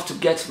old enough to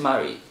get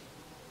married.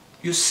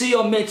 You see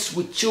your mates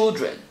with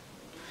children.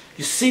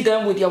 You see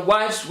them with their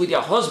wives, with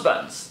their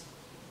husbands.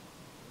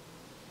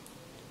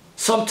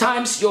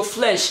 Sometimes your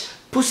flesh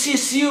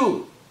pushes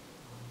you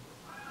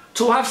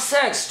to have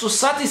sex, to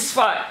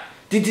satisfy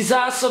the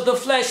desires of the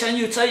flesh, and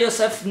you tell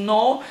yourself,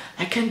 no,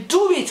 I can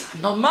do it,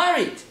 I'm not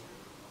married.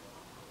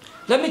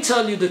 Let me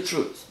tell you the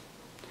truth.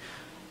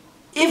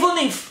 Even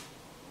if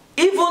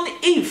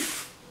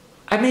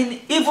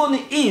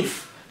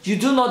you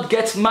do not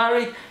get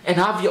married and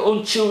have your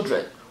own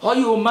children, or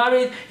you are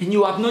married and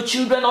you have no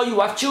children, or you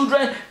have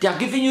children, they are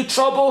giving you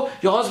trouble,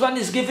 your husband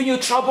is giving you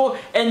trouble,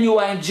 and you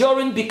are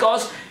enduring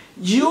because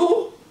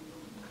you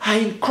are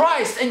in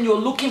Christ and you're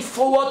looking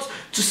forward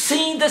to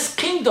seeing this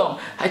kingdom.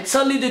 I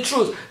tell you the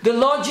truth, the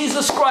Lord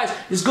Jesus Christ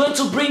is going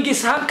to bring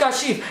his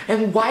handkerchief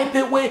and wipe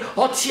away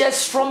all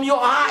tears from your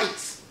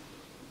eyes.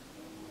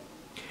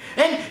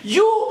 And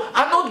you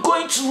are not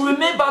going to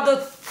remember the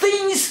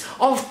things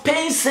of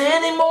pains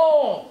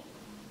anymore.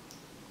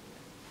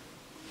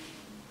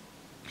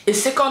 A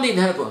second in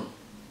heaven,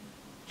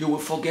 you will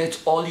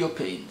forget all your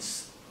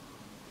pains.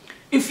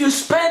 If you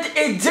spend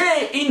a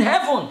day in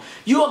heaven,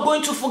 you are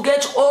going to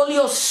forget all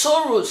your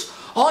sorrows,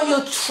 all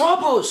your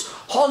troubles,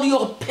 all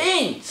your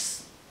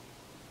pains.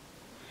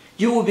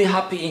 You will be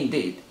happy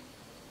indeed.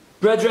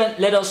 Brethren,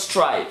 let us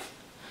strive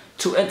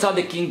to enter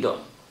the kingdom.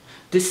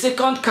 The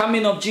second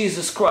coming of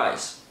Jesus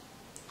Christ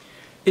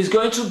is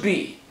going to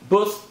be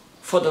both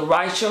for the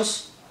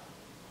righteous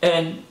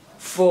and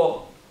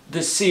for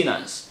the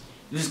sinners.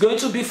 It is going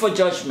to be for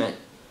judgment.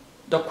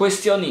 The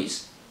question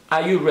is,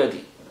 are you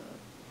ready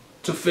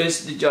to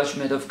face the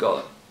judgment of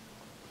God?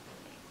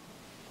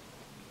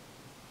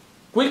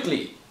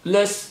 Quickly,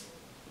 let's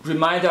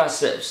remind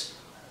ourselves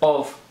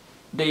of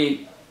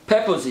the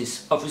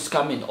purposes of his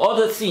coming, all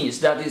the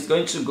things that he's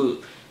going to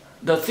do,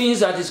 the things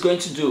that he's going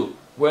to do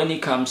when he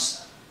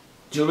comes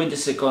during the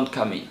second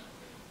coming.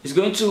 He's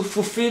going to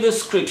fulfill the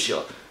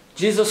scripture.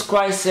 Jesus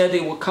Christ said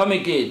he will come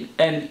again,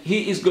 and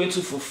he is going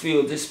to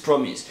fulfill this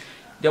promise.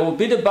 There will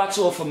be the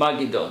Battle of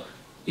Armageddon.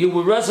 He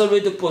will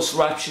resurrect the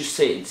post-rapture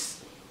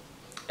saints.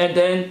 And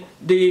then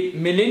the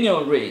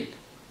millennial reign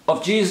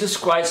of Jesus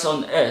Christ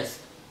on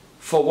earth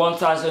for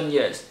 1,000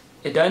 years.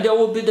 And then there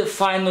will be the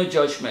final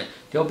judgment.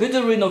 There will be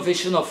the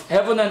renovation of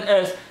heaven and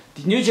earth,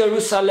 the New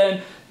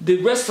Jerusalem,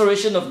 the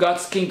restoration of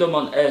God's kingdom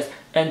on earth,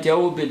 and there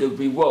will be the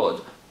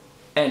reward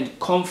and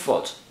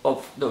comfort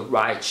of the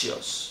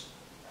righteous.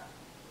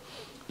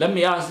 Let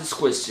me ask this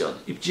question.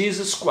 If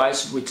Jesus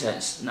Christ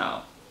returns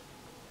now,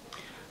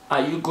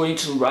 are you going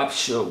to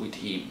rapture with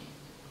him?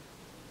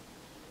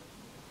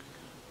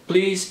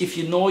 Please, if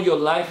you know your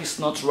life is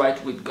not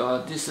right with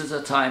God, this is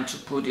a time to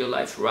put your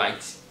life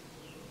right.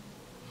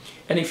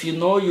 And if you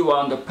know you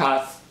are on the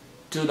path,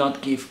 do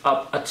not give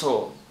up at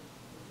all.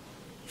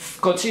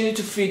 Continue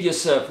to feed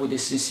yourself with the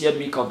sincere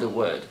milk of the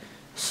word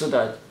so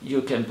that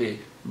you can be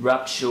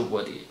rapture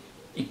worthy.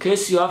 In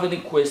case you have any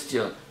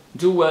question,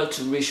 do well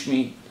to reach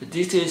me. The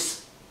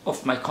details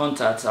of my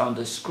contacts are on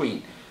the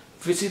screen.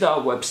 Visit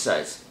our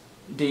website,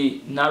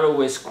 the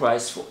narrowest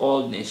Christ for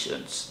all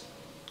nations,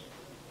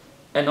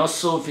 and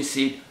also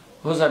visit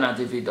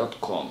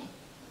hosannatv.com.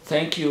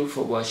 Thank you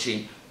for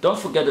watching. Don't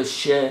forget to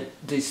share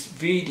this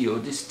video,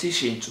 this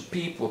teaching to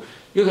people.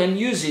 You can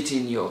use it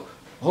in your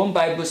home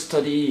Bible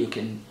study. You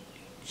can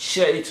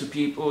share it to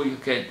people. You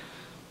can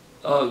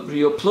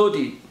re-upload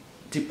it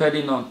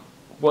depending on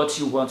what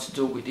you want to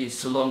do with it,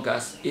 so long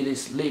as it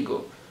is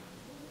legal.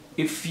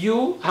 If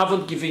you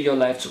haven't given your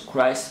life to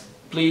Christ,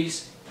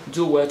 please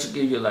do well to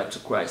give your life to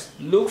Christ.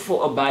 Look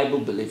for a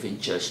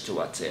Bible-believing church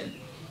to attend.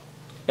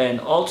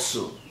 And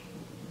also,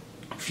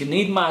 if you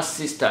need my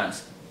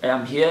assistance, I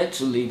am here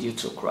to lead you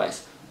to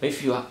Christ.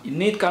 If you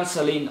need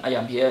counseling, I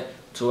am here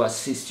to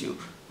assist you.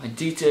 My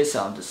details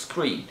are on the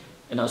screen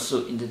and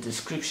also in the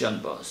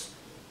description box.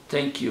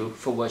 Thank you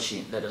for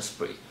watching. Let us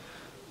pray.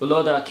 O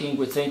Lord our King,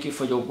 we thank you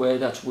for your word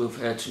that we've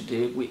heard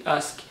today. We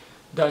ask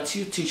that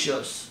you teach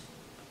us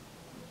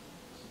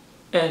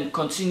and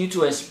continue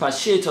to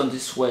expatiate on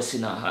these words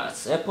in our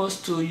hearts. Help us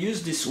to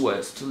use these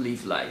words to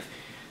live life.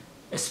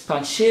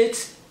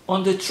 Expatiate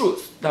on the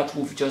truth that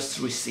we've just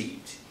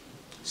received.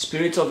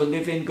 Spirit of the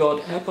living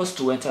God, help us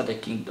to enter the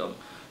kingdom.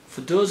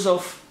 For those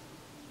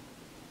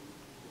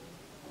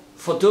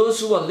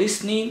who are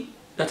listening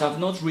that have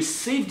not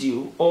received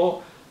you,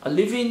 or are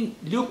living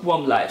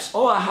lukewarm lives,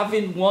 or are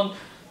having one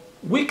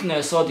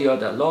weakness or the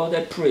other, Lord,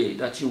 I pray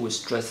that you will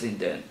strengthen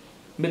them.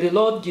 May the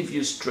Lord give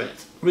you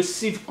strength.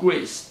 Receive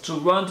grace to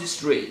run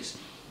this race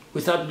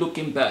without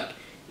looking back,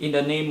 in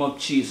the name of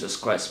Jesus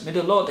Christ. May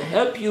the Lord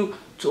help you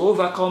to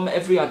overcome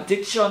every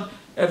addiction,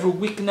 every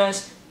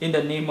weakness, in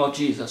the name of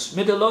Jesus.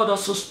 May the Lord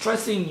also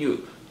strengthen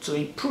you to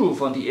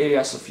improve on the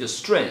areas of your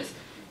strength,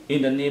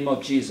 in the name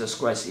of Jesus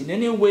Christ. In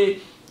any way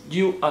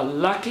you are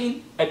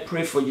lacking, I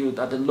pray for you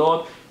that the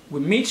Lord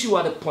will meet you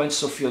at the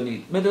points of your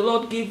need. May the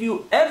Lord give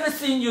you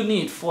everything you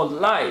need for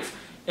life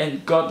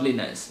and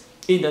godliness,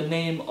 in the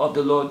name of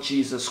the Lord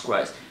Jesus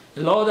Christ.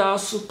 Lord, I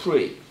also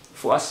pray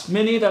for as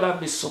many that have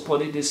been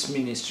supporting this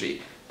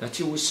ministry, that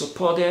you will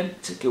support them,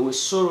 take away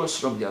sorrows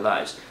from their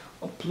lives,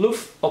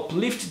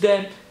 uplift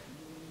them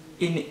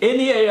in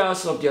any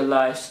areas of their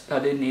lives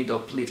that they need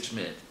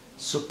upliftment.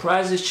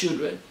 Surprise the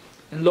children.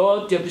 And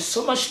Lord, there will be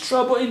so much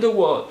trouble in the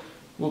world.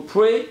 We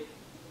pray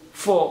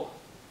for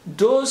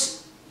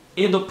those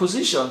in the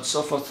positions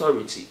of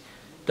authority,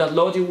 that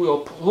Lord, you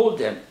will uphold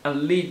them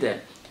and lead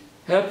them.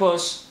 Help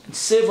us and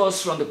save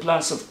us from the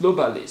plans of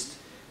globalists.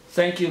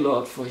 Thank you,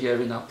 Lord, for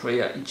hearing our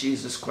prayer. In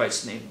Jesus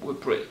Christ's name we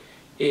pray.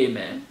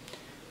 Amen.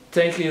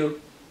 Thank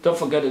you. Don't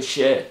forget to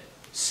share.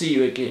 See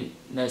you again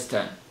next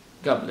time.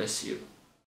 God bless you.